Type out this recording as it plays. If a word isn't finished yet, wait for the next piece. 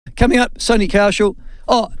coming up, Sonny Kaushal.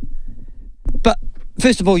 Oh, but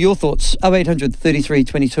first of all, your thoughts. 0800 33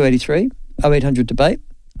 22 83, 0800 debate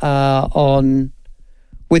on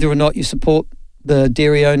whether or not you support the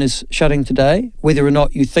dairy owners shutting today, whether or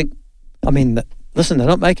not you think, listen, they're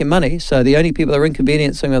not making money, so the only people that are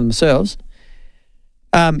inconveniencing are themselves.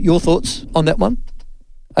 Your thoughts on that one,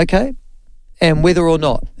 okay? And whether or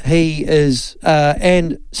not he is,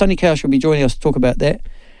 and Sonny Kaushal will be joining us to talk about that,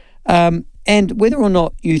 and whether or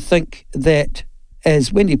not you think that,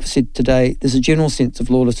 as Wendy said today, there's a general sense of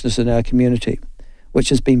lawlessness in our community, which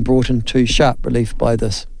has been brought into sharp relief by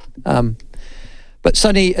this. But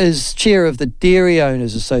Sonny is chair of the Dairy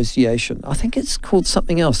Owners Association. I think it's called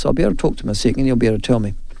something else. So I'll be able to talk to him in a second. He'll be able to tell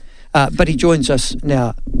me. But he joins us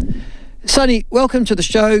now. Sonny, welcome to the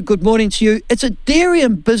show. Good morning to you. It's a Dairy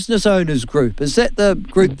and Business Owners group. Is that the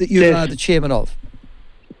group that you are the chairman of?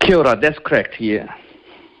 Kia ora, that's correct, yeah.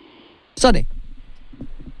 Sonny?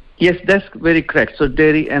 Yes, that's very correct. So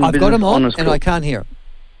Dairy and I've Business got him on Owners and group. I can't hear him.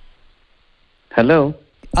 Hello?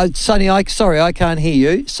 Sonny, sorry, I can't hear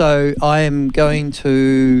you, so I am going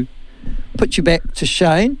to put you back to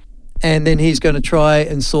Shane, and then he's going to try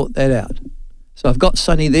and sort that out. So I've got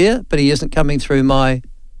Sonny there, but he isn't coming through my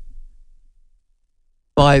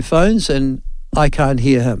phones, and I can't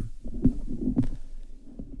hear him.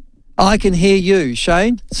 I can hear you,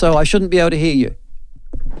 Shane, so I shouldn't be able to hear you.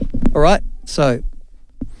 All right? So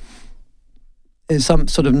there's some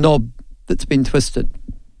sort of knob that's been twisted.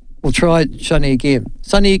 We'll try Sonny again.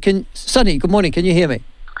 Sonny, good morning. Can you hear me?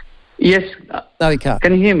 Yes. No, he can't.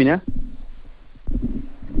 Can you hear me now?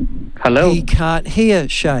 Hello? He can't hear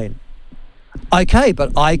Shane. Okay,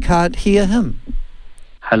 but I can't hear him.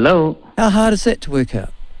 Hello? How hard is that to work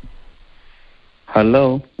out?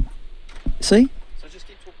 Hello? See? So just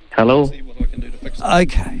keep talking. Hello? See what I can do to fix it.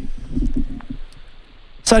 Okay.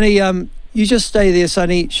 Sonny, you just stay there,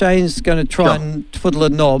 Sonny. Shane's going to try and twiddle a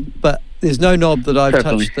knob, but there's no knob that I've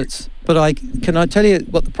Certainly. touched. Can I tell you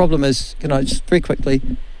what the problem is? Can I just very quickly?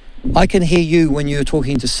 I can hear you when you're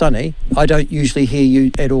talking to Sonny. I don't usually hear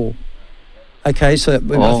you at all. Okay, so I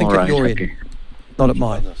think at your end, not at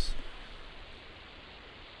mine.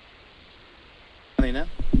 Sonny now?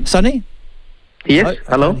 Sonny? Yes, No, I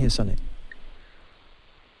hello? can't hear Sonny.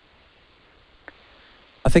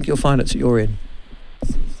 I think you'll find it's at your end.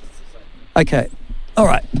 Okay. All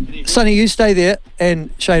right. Sonny, you stay there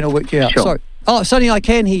and Shane will work you out. Sure. Sorry. Oh, Sonny, I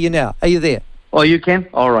can hear you now. Are you there? Oh, you can?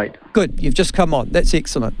 All right. Good. You've just come on. That's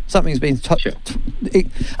excellent. Something's been... Sure.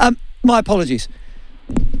 My apologies.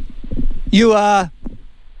 You are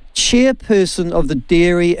chairperson of the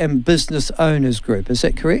Dairy and Business Owners Group. Is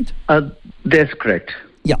that correct? That's correct.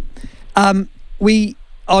 Yeah. And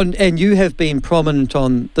you have been prominent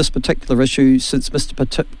on this particular issue since Mr.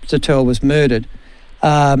 Patel was murdered.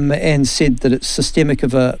 And said that it's systemic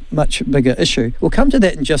of a much bigger issue. We'll come to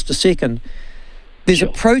that in just a second. There's a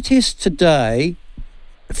protest today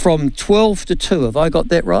from 12 to 2. Have I got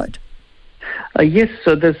that right? Yes,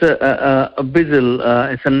 so there's a vigil.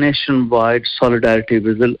 It's a nationwide solidarity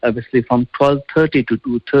vigil, obviously from 12:30 to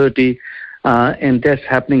 2:30, and that's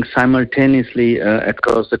happening simultaneously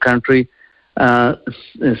across the country.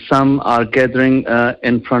 Some are gathering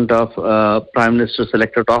in front of Prime Minister's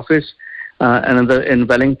electorate office. Another in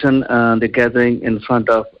Wellington, they're gathering in front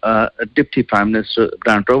of Deputy Prime Minister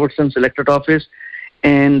Grant Robertson's electorate office.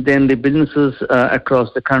 And then the businesses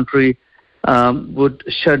across the country would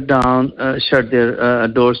shut their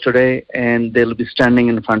doors today, and they'll be standing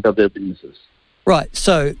in front of their businesses. Right.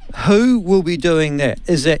 So who will be doing that?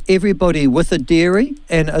 Is that everybody with a dairy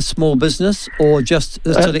and a small business, or just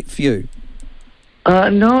a select few?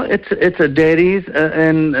 No, it's a dairies,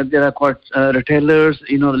 and there are quite retailers,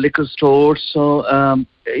 liquor stores. So,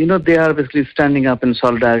 they are basically standing up in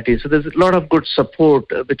solidarity. So there's a lot of good support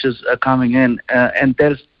which is coming in, and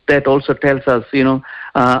that also tells us,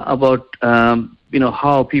 about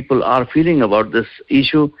how people are feeling about this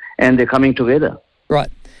issue, and they're coming together.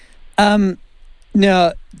 Right.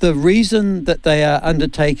 Now, the reason that they are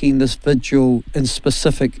undertaking this vigil in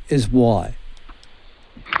specific is why?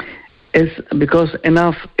 Is because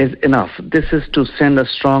enough is enough. This is to send a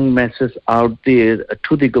strong message out there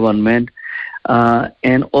to the government,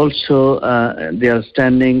 and also they are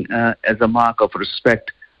standing as a mark of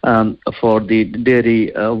respect for the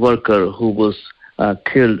dairy worker who was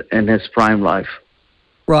killed in his prime life.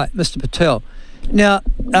 Right, Mr. Patel. Now,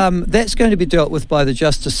 that's going to be dealt with by the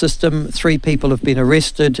justice system. 3 people have been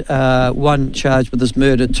arrested, 1 charged with his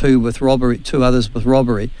murder, 2 with robbery, 2 others with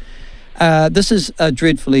robbery. This is a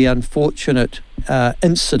dreadfully unfortunate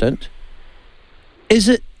incident. Is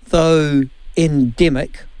it, though,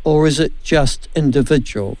 endemic or is it just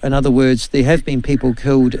individual? In other words, there have been people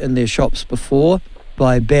killed in their shops before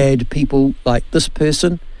by bad people like this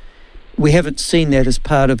person. We haven't seen that as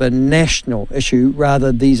part of a national issue.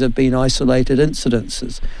 Rather, these have been isolated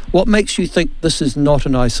incidences. What makes you think this is not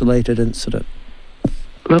an isolated incident?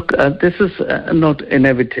 Look, this is not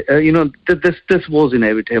inevitable. This was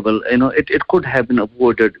inevitable. It could have been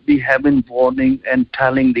avoided. We have been warning and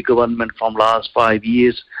telling the government from last 5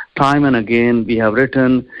 years, time and again. We have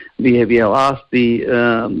written. We have asked the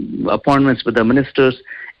appointments with the ministers.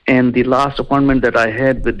 And the last appointment that I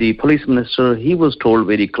had with the police minister, he was told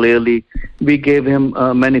very clearly. We gave him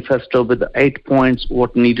a manifesto with 8 points,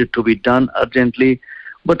 what needed to be done urgently.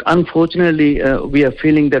 But unfortunately, we are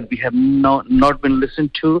feeling that we have not been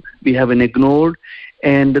listened to. We have been ignored.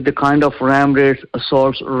 And the kind of ram raids,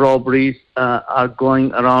 assaults, robberies are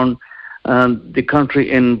going around the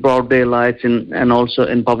country in broad daylight and also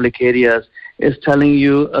in public areas is telling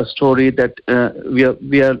you a story that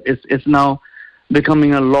it's now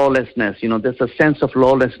becoming a lawlessness. There's a sense of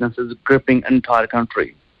lawlessness is gripping entire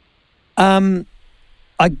country.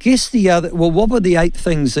 I guess what were the 8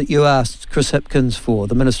 things that you asked Chris Hipkins for,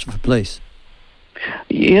 the Minister for Police?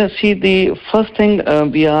 Yeah, see, the first thing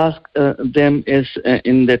we ask them is,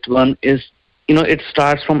 in that one is, it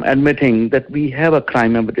starts from admitting that we have a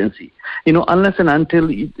crime emergency. Unless and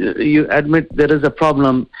until you admit there is a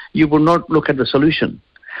problem, you will not look at the solution.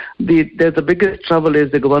 The biggest trouble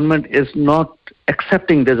is the government is not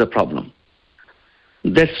accepting there's a problem.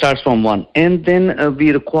 That starts from one. And then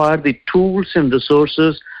we require the tools and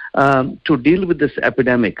resources to deal with this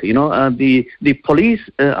epidemic. The police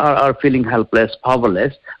are feeling helpless,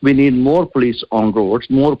 powerless. We need more police on roads,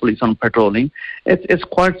 more police on patrolling. It's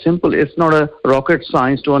quite simple. It's not a rocket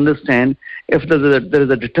science to understand if there is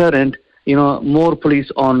a deterrent. More police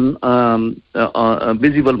on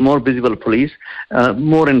more visible police,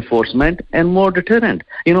 more enforcement, and more deterrent.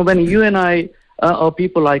 When you and I or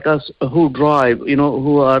people like us who drive,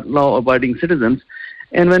 who are law-abiding citizens,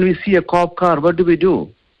 and when we see a cop car, what do?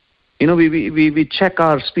 We check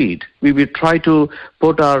our speed. We try to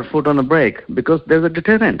put our foot on the brake because there's a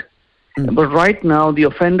deterrent. Mm. But right now, the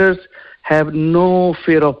offenders have no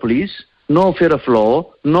fear of police, no fear of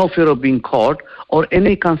law, no fear of being caught, or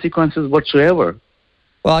any consequences whatsoever.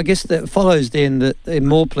 Well, I guess that follows then that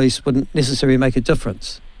more police wouldn't necessarily make a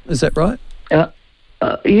difference. Is that right?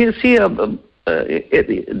 You see,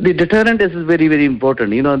 the deterrent is very, very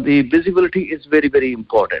important. The visibility is very, very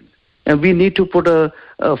important. And we need to put a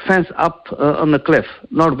fence up on the cliff,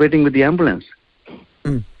 not waiting with the ambulance.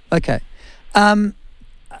 Okay.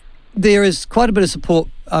 There is quite a bit of support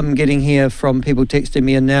I'm getting here from people texting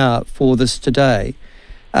me in now for this today.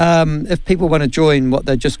 If people want to join,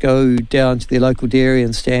 they just go down to their local dairy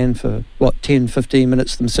and stand for, 10, 15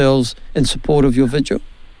 minutes themselves in support of your vigil?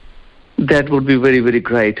 That would be very, very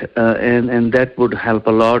great, and that would help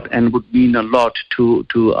a lot and would mean a lot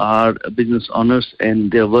to our business owners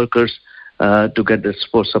and their workers to get this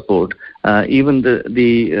support. Even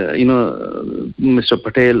Mr.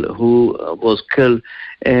 Patel, who was killed,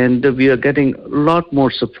 and we are getting a lot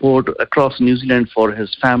more support across New Zealand for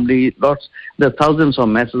his family. There are thousands of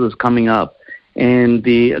messages coming up, and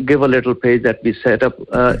the Give a Little page that we set up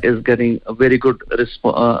is getting a very good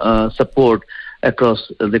support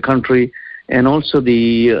across the country. And also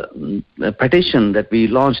the petition that we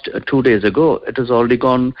launched 2 days ago, it has already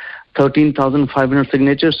gone 13,500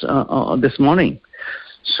 signatures this morning.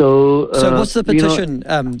 So what's the petition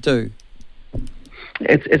do?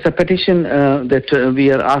 It's a petition that we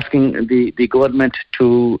are asking the government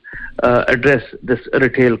to address this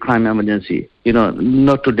retail crime emergency,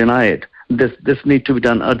 not to deny it. This needs to be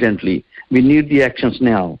done urgently. We need the actions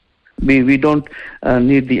now. We don't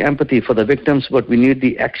need the empathy for the victims, but we need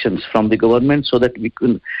the actions from the government so that we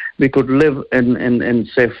could live in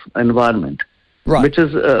safe environment, right, which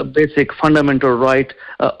is a basic fundamental right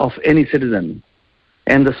of any citizen,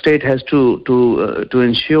 and the state has to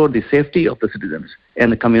ensure the safety of the citizens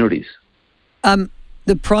and the communities.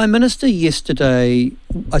 The Prime Minister yesterday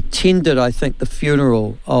attended, I think, the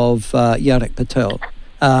funeral of Yannick Patel.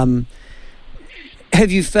 Have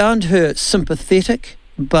you found her sympathetic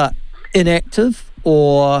but inactive,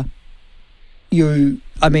 or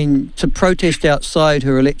to protest outside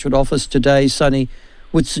her electorate office today, Sonny,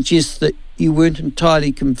 would suggest that you weren't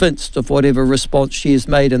entirely convinced of whatever response she has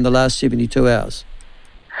made in the last 72 hours?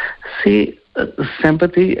 See,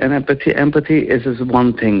 sympathy and empathy is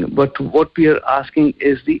one thing, but what we are asking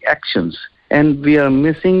is the actions, and we are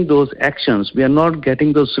missing those actions. We are not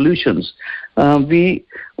getting those solutions. We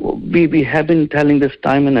have been telling this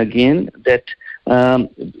time and again that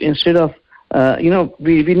instead of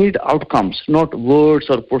we need outcomes, not words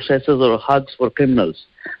or processes or hugs for criminals.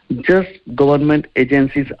 Just government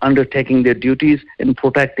agencies undertaking their duties in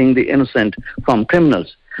protecting the innocent from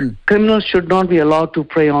criminals. Criminals should not be allowed to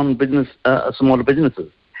prey on small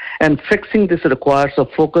businesses. And fixing this requires a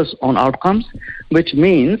focus on outcomes, which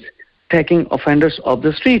means taking offenders off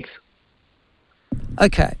the streets.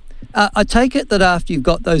 Okay. I take it that after you've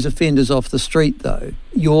got those offenders off the street, though,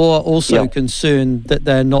 you're also concerned that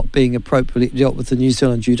they're not being appropriately dealt with the New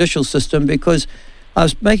Zealand judicial system, because I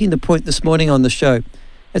was making the point this morning on the show,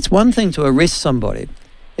 it's one thing to arrest somebody,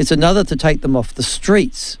 it's another to take them off the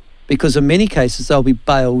streets, because in many cases they'll be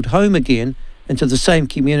bailed home again into the same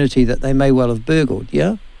community that they may well have burgled,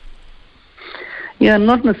 yeah? Yeah,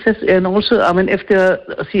 not necessarily. And also, if they're,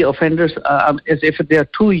 offenders, if they are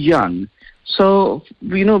too young, so,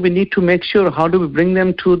 we need to make sure how do we bring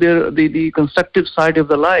them to the constructive side of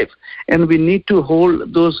the life. And we need to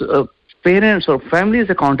hold those parents or families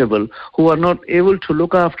accountable who are not able to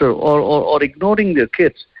look after or ignoring their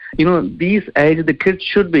kids. These age, the kids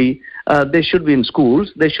should be, they should be in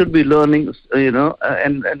schools, they should be learning,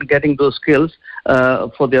 and getting those skills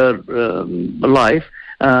for their life,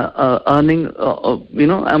 earning,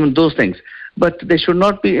 those things. But they should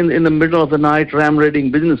not be in the middle of the night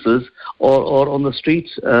ram-raiding businesses or on the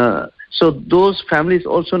streets. So those families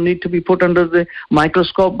also need to be put under the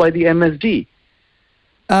microscope by the MSD.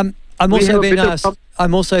 I'm also being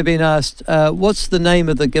asked, what's the name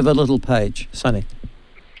of the Give a Little page, Sonny?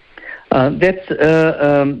 That's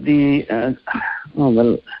I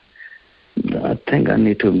think I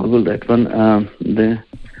need to Google that one.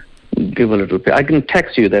 Give a little bit. I can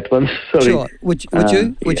text you that one. Sorry. Sure. Would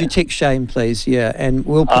you? Would you text Shane, please? Yeah, and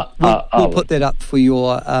we'll put that up for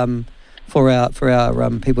your for our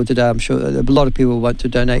people today. I'm sure a lot of people want to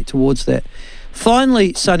donate towards that.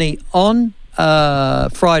 Finally, Sonny, on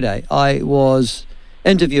Friday, I was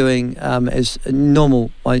interviewing as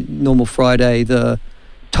my normal Friday the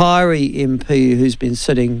Tyree MP who's been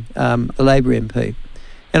sitting, the Labour MP,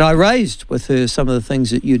 and I raised with her some of the things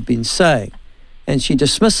that you'd been saying. And she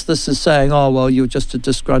dismissed this as saying, oh, well, you're just a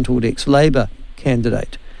disgruntled ex-Labour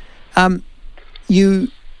candidate. How do you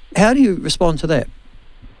respond to that?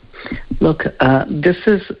 Look, this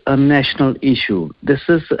is a national issue. This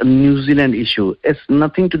is a New Zealand issue. It's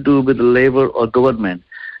nothing to do with Labour or government.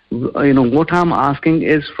 What I'm asking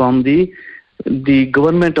is from the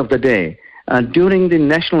government of the day. During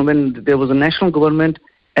when there was a national government,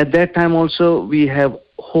 at that time also we have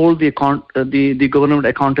hold the government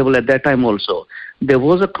accountable at that time also. There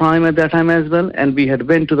was a crime at that time as well, and we had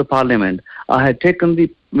went to the parliament. I had taken the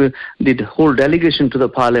whole delegation to the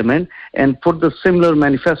parliament and put the similar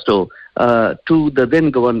manifesto to the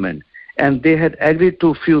then government. And they had agreed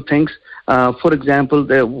to a few things. For example,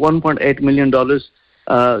 the $1.8 million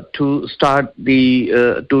to start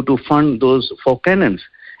to fund those 4 cannons.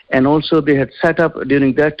 And also they had set up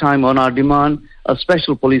during that time on our demand a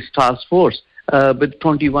special police task force with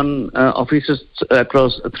 21 officers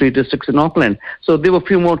across 3 districts in Auckland. So there were a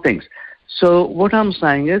few more things. So what I'm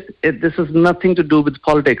saying is this has nothing to do with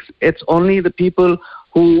politics. It's only the people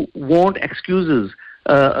who want excuses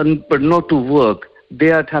but not to work.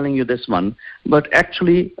 They are telling you this one. But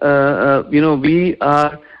actually, we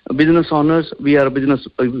are business owners, we are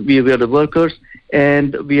the workers,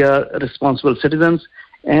 and we are responsible citizens.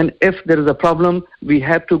 And if there is a problem, we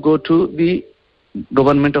have to go to the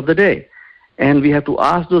government of the day. And we have to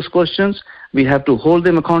ask those questions, we have to hold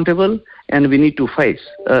them accountable, and we need to face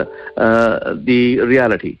the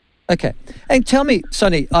reality. Okay. And tell me,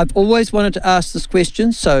 Sonny, I've always wanted to ask this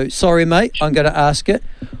question, so sorry, mate, I'm going to ask it.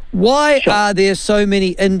 Why are there so many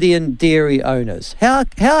Indian dairy owners? How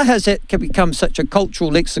has that become such a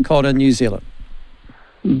cultural lexicon in New Zealand?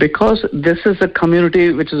 Because this is a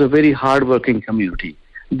community which is a very hard-working community.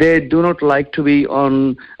 They do not like to be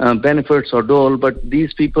on benefits or dole, but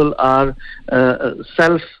these people are they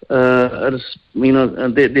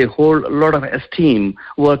hold a lot of esteem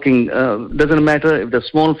working. Doesn't matter if they're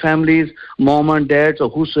small families, mom and dads, or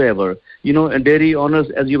whosoever. Dairy owners,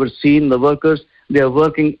 as you were seeing, the workers, they are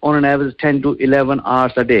working on an average 10 to 11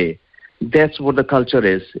 hours a day. That's what the culture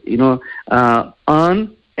is.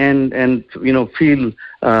 Earn and feel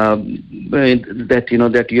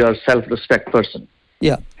that you are a self-respect person.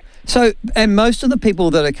 Yeah. So, and most of the people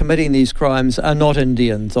that are committing these crimes are not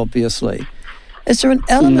Indians, obviously. Is there an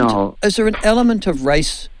element? No. Is there an element of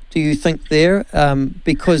race, do you think, there?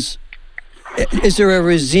 Because is there a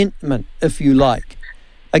resentment, if you like,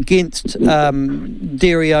 against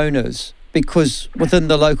dairy owners because within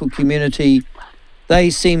the local community they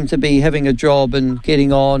seem to be having a job and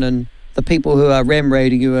getting on, and the people who are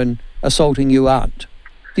ram-raiding you and assaulting you aren't?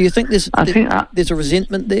 Do you think I there's a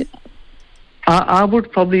resentment there? I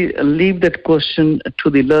would probably leave that question to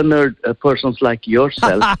the learned persons like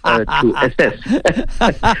yourself to assess.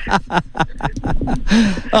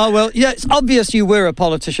 Oh, well, yeah, it's obvious you were a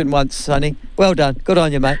politician once, Sonny. Well done. Good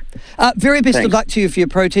on you, mate. Very best of Thanks. luck to you for your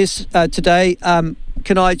protests today.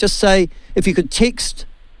 Can I just say, if you could text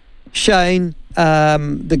Shane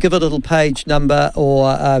the Give a Little page number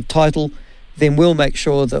or title, then we'll make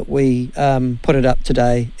sure that we put it up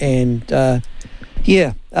today. And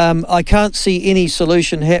I can't see any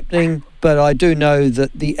solution happening, but I do know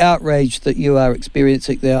that the outrage that you are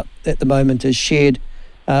experiencing there at the moment is shared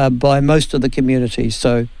by most of the community.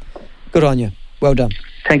 So good on you. Well done.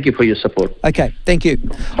 Thank you for your support. Okay, thank you.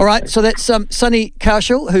 All right, so that's Sonny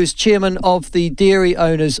Kaushal, who's chairman of the Dairy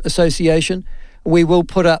Owners Association. We will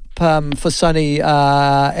put up for Sonny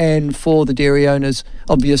and for the dairy owners,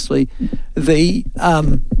 obviously, the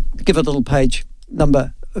Give a Little page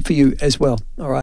number for you as well. All right.